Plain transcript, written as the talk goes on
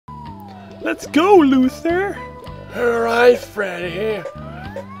Let's go, Luther! Alright, Freddy.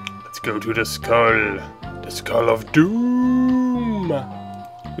 Let's go to the skull. The skull of doom.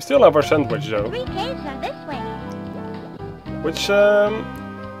 We still have our sandwich though. 3 caves are this way.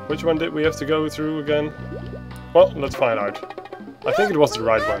 Which one did we have to go through again? Well, let's find out. I think it was the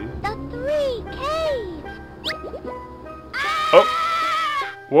right one. The 3 caves. Oh!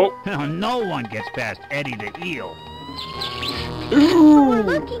 Whoa! No one gets past Eddie the eel. We're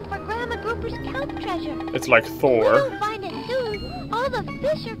looking for Grandma Grouper's kelp treasure. It's like If we Thor. don't find it soon, all the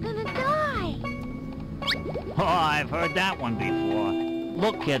fish are gonna die. Oh, I've heard that one before.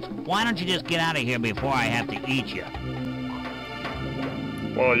 Look, kids, why don't you just get out of here before I have to eat you?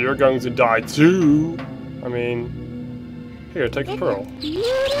 Well, you're going to die too. I mean... Here, take a pearl.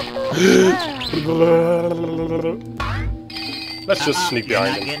 Beautiful pearl. Let's just sneak You're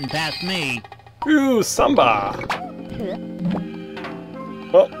behind not him. getting past me. Ooh, samba!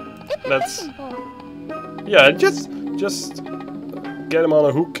 Well, let's... Yeah, just get him on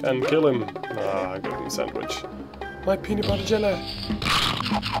a hook and kill him. Ah, give him a sandwich. My peanut butter jelly.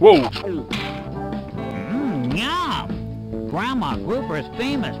 Whoa! Yum! Grandma Grouper's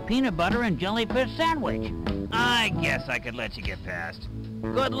famous peanut butter and jellyfish sandwich. I guess I could let you get past.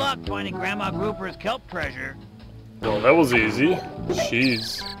 Good luck finding Grandma Grouper's kelp treasure. Well, that was easy.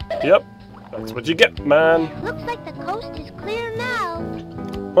 Jeez. Yep, that's what you get, man. Looks like the coast is clear now.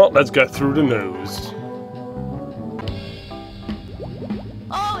 Well, let's get through the nose.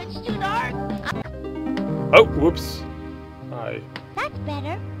 Oh, it's too dark. Oh, whoops. That's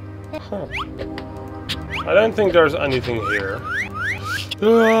better. Huh. I don't think there's anything here.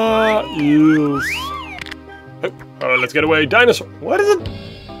 Ah, eels. Oh, let's get away. Dinosaur. What is it?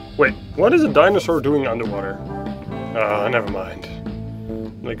 Wait, what is a dinosaur doing underwater? Never mind.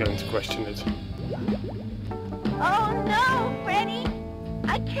 I'm not going to question it. Oh no, Freddy!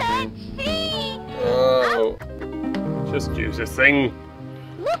 I can't see! Oh. Just use this thing.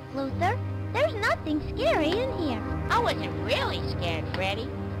 Look, Luther, there's nothing scary in here. I wasn't really scared, Freddy.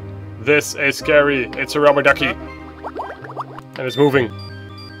 This is scary. It's a rubber ducky. And it's moving.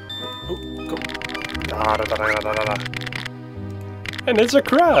 Oh, go. Da, da, da, da, da, da, da. And it's a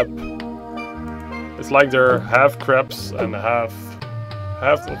crab. It's like they're half crabs and half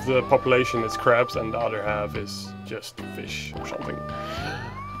of the population is crabs and the other half is just fish or something.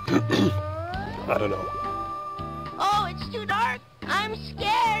 I don't know. Oh, it's too dark. I'm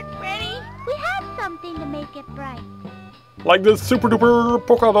scared, Freddy. We have something to make it bright. Like the super duper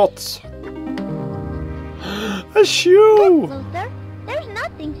polka dots. A shoe! Look, Luther, there's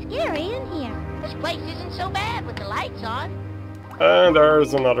nothing scary in here. This place isn't so bad with the lights on. And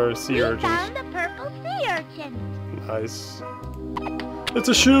there's another sea We urchin. found the purple sea urchin. Nice. It's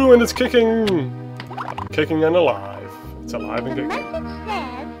a shoe and it's kicking. Kicking and alive. It's alive and The kicking. message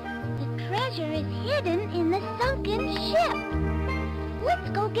says the treasure is hidden in the sunken ship. Let's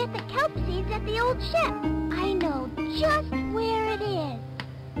go get the kelp seeds at the old ship. I know just where it is.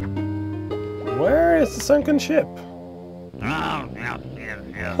 Where is the sunken ship? Oh,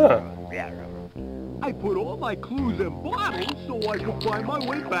 Huh. I put all my clues in bottles so I could find my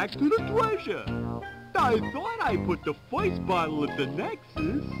way back to the treasure. I thought I put the first bottle at the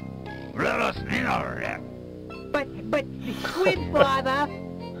Nexus. But Squid Father!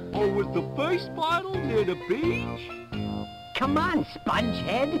 Or was the first bottle near the beach? Come on,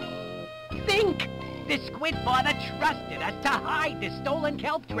 Spongehead! Think! The Squid Father trusted us to hide the stolen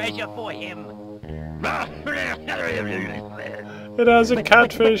kelp treasure for him. It has a But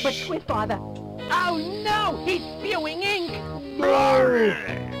catfish. Squid Father... Oh no! He's spewing ink!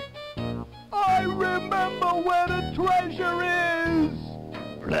 I remember where the treasure is!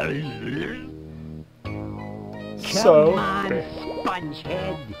 So, Come on,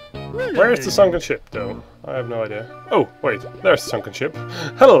 Spongehead! where's the sunken ship, though? I have no idea. Oh, wait, there's the sunken ship.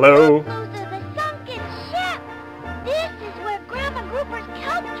 Hello! Those are the sunken ship. This is where Grandma Grouper's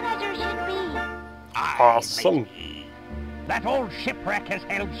kelp treasure should be. Awesome. That old shipwreck has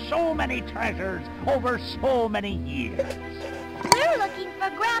held so many treasures over so many years. We're looking for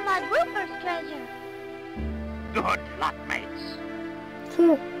Grandma Grouper's treasure. Good luck, mates.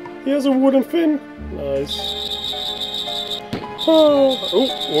 Huh, he has a wooden fin. Nice. Oh,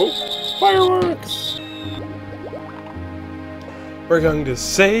 whoa, fireworks! We're going to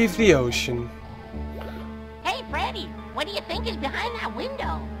save the ocean. Hey, Freddy, what do you think is behind that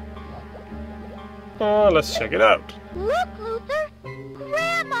window? Let's check it out. Look, Luther!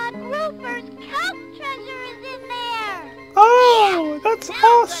 Grandma Grouper's kelp treasure is in there! Oh, that's Now I'm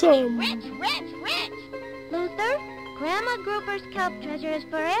awesome! gonna be rich! Luther, Grandma Grouper's kelp treasure is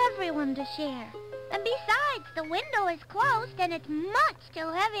for everyone to share. And besides, the window is closed and it's much too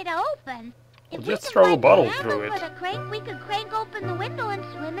heavy to open. If Just we can throw a find bottle the handle through it. for the crank, we could crank open the window and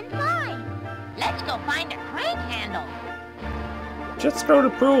swim inside. Let's go find a crank handle. Just throw the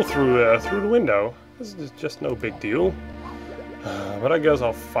pearl through the window. This is just no big deal. But I guess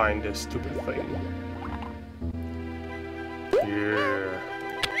I'll find this stupid thing. Yeah.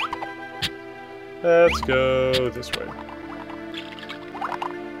 Let's go this way.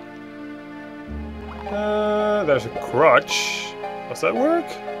 There's a crutch. Does that work?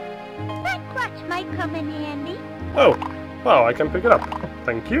 That crutch might come in handy. Oh, well, I can pick it up.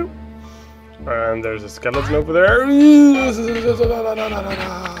 Thank you. And there's a skeleton over there.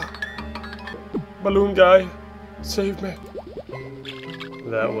 Balloon guy, save me.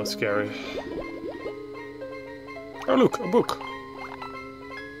 That was scary. Oh look, a book.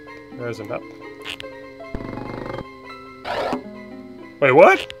 There's a map. Wait,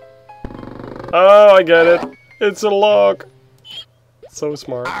 what? Oh, I get it. It's a log. So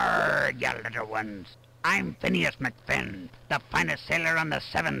smart. Arrgh, you little ones. I'm Phineas McFinn, the finest sailor on the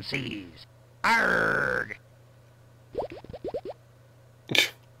 7 seas. Arrgh!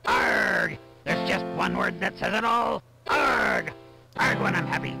 Arrgh! There's just one word that says it all. Arrgh! Arrgh when I'm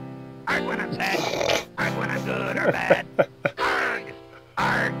happy. Arrgh when I'm sad. Arrgh when I'm good or bad. Arrgh!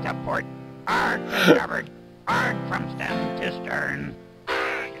 Arrgh to port. Arrgh to starboard. Arrgh from stem to stern.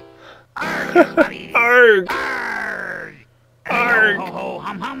 Arrgh! Arrgh is funny. Arrgh! Arrgh! Arrgh! Ho ho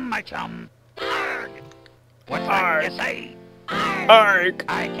hum hum my chum. Arrgh! What's that you say? Arrgh!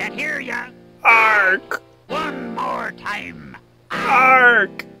 I can't hear ya. Arrgh! One more time.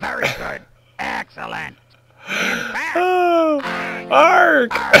 Arrgh! Very good. Excellent. In fact, Oh, arrgh!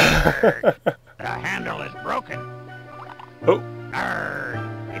 arrgh, the handle is broken. Oh,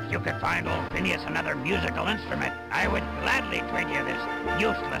 Arrgh. If you could find old Phineas another musical instrument, I would gladly trade you this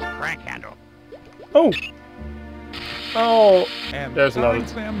useless crank handle. oh, oh! And There's another.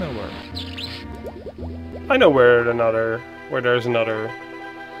 Sam Miller. I know where there's another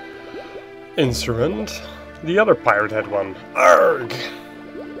instrument. The other pirate had one. Arrgh!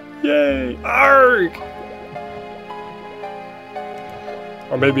 Yay! Arrgh!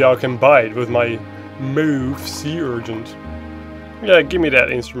 Or maybe I can buy it with my move sea urgent. Yeah, give me that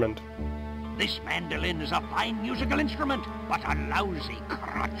instrument. This mandolin is a fine musical instrument, but a lousy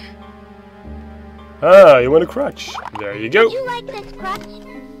crutch. Ah, you want a crutch? There you go. Would you like this crutch?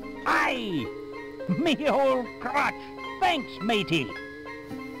 Aye! Me old crutch. Thanks, matey.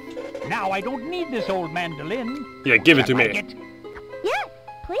 Now I don't need this old mandolin. Yeah, give it to Shall I me. get- Yes,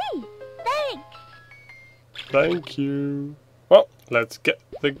 please. Thanks. Thank you. Well, let's get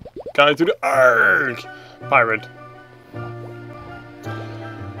the guy to the Arrgh! Pirate.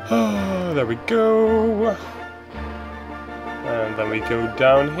 Oh, there we go. And then we go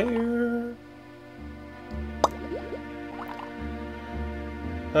down here.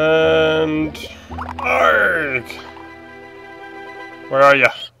 And Arrgh! Where are ya?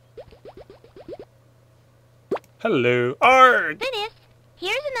 Hello, Arrgh! Phineas,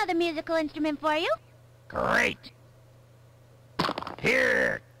 here's another musical instrument for you. Great.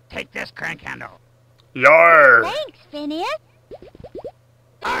 Here, take this crank handle. Yar! Thanks, Phineas.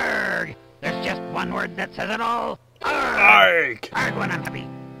 Arrgh! There's just one word that says it all. Arrgh! Arrgh! Arrgh when I'm happy.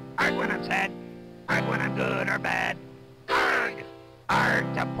 Arrgh when I'm sad. Arrgh when I'm good or bad. Arrgh!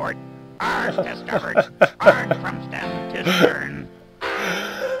 Arrgh to port. Arrgh to starboard. Arrgh from stem to stern.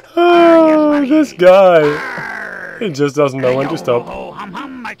 Oh, this guy. Arrgh! He just doesn't know when to Ho, stop. ho, hum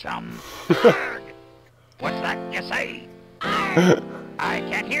hum my chum. Arrgh! What's that you say? Arrgh! I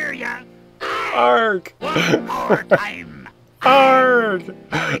can't hear ya. Arrgh! One more time. Arrgh!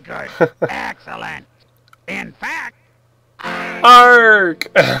 Very good. Excellent. In fact, Arrgh!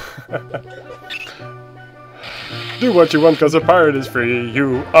 Do what you want because a pirate is free.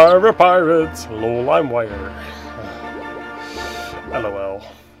 You are a pirate. Lol, I'm wire. LOL.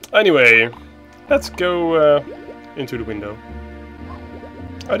 Anyway, let's go into the window.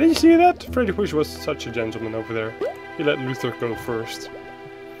 Oh, did you see that? Freddi Push was such a gentleman over there. He let Luther go first.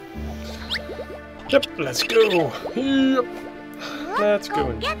 Yep, let's go. Yep. Let's go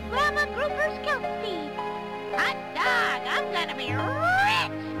in. Get Grandma Grouper's kelp seed. Hot dog, I'm gonna be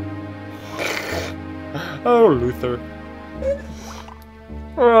rich. Oh, Luther.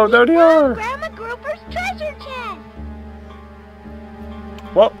 Oh, there they are. Grandma Grouper's treasure chest.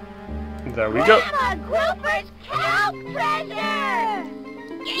 Well, there we go. Grandma Grouper's kelp treasure.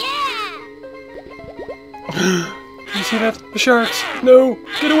 Yeah. You see that? The sharks! No!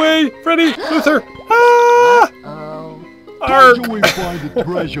 Get away! Freddi! Luther! Ah! How do Arrgh! we find the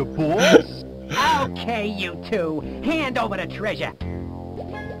treasure, boss? Okay, you two. Hand over the treasure.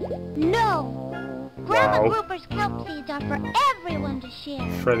 No. Grandma Wow. Grouper's kelp seeds are for everyone to share.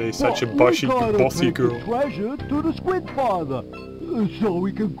 Freddy's such a Well, bossy gotta take girl. the treasure to the squid father, so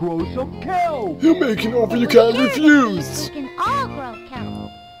we can grow some kelp. You're making offer you Share can't the refuse. seeds, we can all grow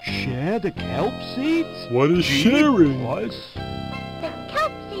kelp. Share the kelp seeds? What is sharing? What? The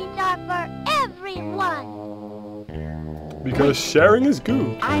kelp seeds are for everyone. Because sharing is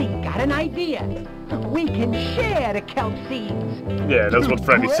good. I got an idea. We can share the kelp seeds. Yeah, that's what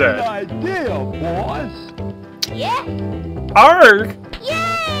Freddy Great said. idea, boss. Yes. Arg!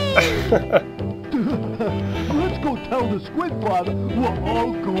 Yay! Let's go tell the squid father we're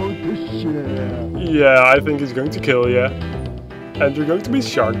all going to share. Yeah, I think he's going to kill you. And you're going to be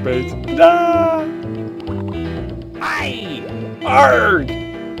shark bait. Ah! Aye! Arg!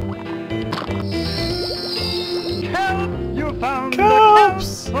 Kelp! You found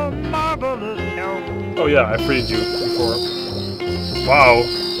Kelps! the kelp! A marvelous kelp! Oh yeah, I freed you before. Wow.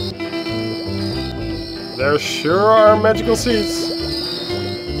 There sure are magical seeds.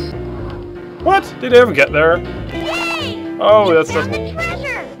 What? Did they ever get there? Yay! Oh, that's Found not... the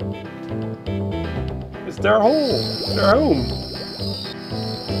treasure. It's their home. Their home.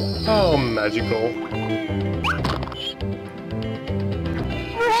 Oh, magical.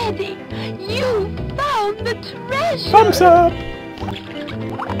 Freddi, you found the treasure. Thumbs up!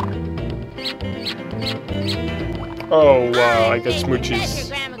 Oh wow, I get Treasure, smoochies.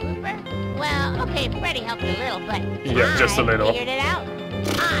 Grandma Grouper. Well, okay, Freddi helped a little, but Yeah, just a little. I figured it out.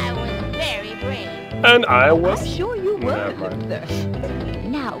 I was very brave. And I was... I'm sure you were, Never mind. Lipster.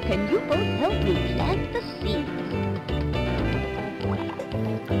 Now, can you both help me plant the seeds?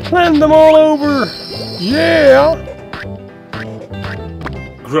 Plant them all over! Yeah!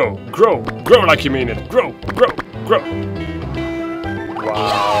 Grow, grow, grow like you mean it. Grow, grow, grow.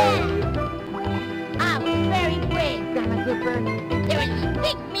 Wow. I was very brave, Grandma Grouper. There were these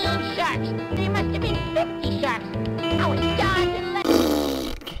big mean sharks. There must have been 50 sharks. I was dodged and let...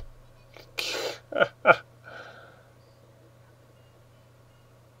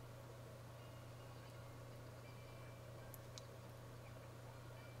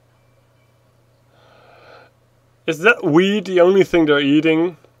 Is that weed the only thing they're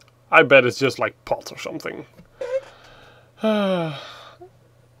eating? I bet it's just like pot or something. Oh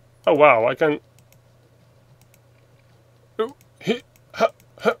wow, I can... Ooh, he, ha,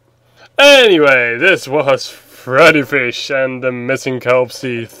 ha. Anyway, this was Freddi Fish and the missing kelp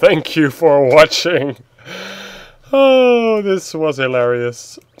seed. Thank you for watching. Oh, this was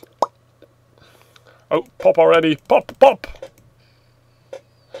hilarious. Oh, pop already. Pop, pop.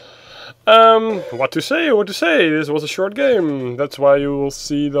 What to say, what to say, this was a short game, that's why you will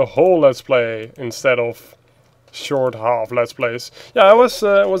see the whole Let's Play instead of short half Let's Plays. Yeah, I was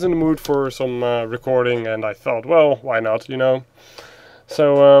in the mood for some recording and I thought, well, why not, you know.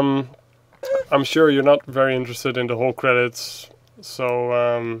 So, I'm sure you're not very interested in the whole credits,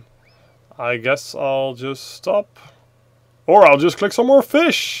 so I guess I'll just stop. Or I'll just click some more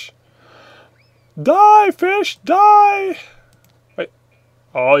fish! Die, fish, die!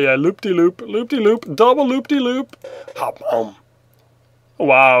 Oh yeah, loop-de-loop, loop-de-loop, double loop-de-loop. Hop.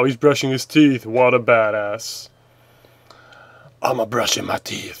 Wow, he's brushing his teeth. What a badass. I'm a brushing my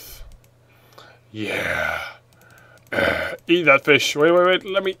teeth. Yeah. Eat that fish. Wait,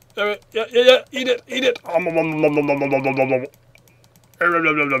 let me, yeah, eat it.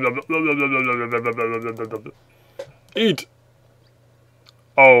 Eat.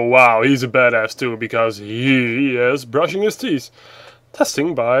 Oh wow, he's a badass too, because he is brushing his teeth.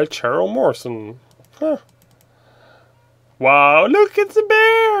 Testing by Cheryl Morrison. Huh. Wow, look, it's a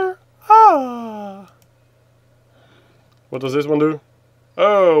bear! Ah! What does this one do?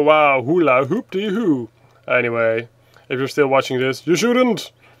 Oh, wow, hula hoop-dee-hoo. Anyway, if you're still watching this, you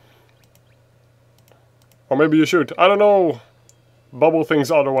shouldn't! Or maybe you should, I don't know. Bubble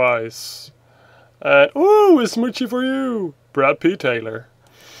thinks otherwise. And, ooh, a smoochie for you! Brad P. Taylor.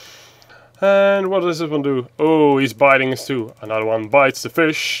 And what does this one do? Oh, he's biting us too. Another one bites the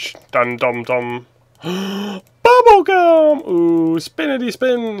fish. Dum dum dum. Bubblegum! Ooh, spinnity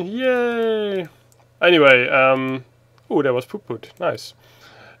spin! Yay! Anyway, ooh, that was poop poot. Nice.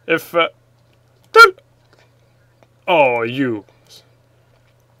 If, oh, you.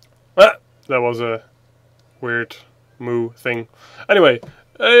 Ah, that was a weird moo thing. Anyway,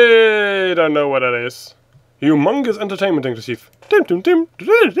 I don't know what that is. Humongous entertainment inclusive.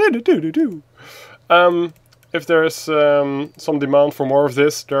 If there's some demand for more of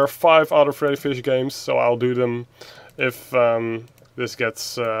this, there are 5 other Freddi Fish games, so I'll do them if this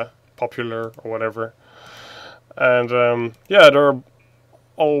gets popular or whatever. And yeah, they're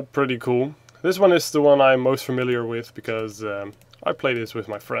all pretty cool. This one is the one I'm most familiar with because I played this with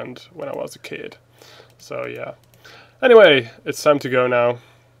my friend when I was a kid. So yeah. Anyway, it's time to go now.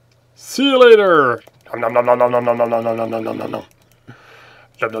 See you later. Nom nom nom nom nom nom nom nom nom nom nom nom nom nom.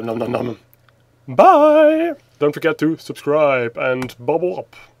 Nom nom nom nom nom. Bye. Don't forget to subscribe and bubble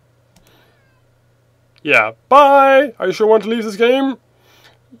up. Yeah. Bye. Are you sure you want to leave this game?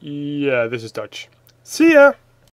 Yeah, this is Dutch. See ya.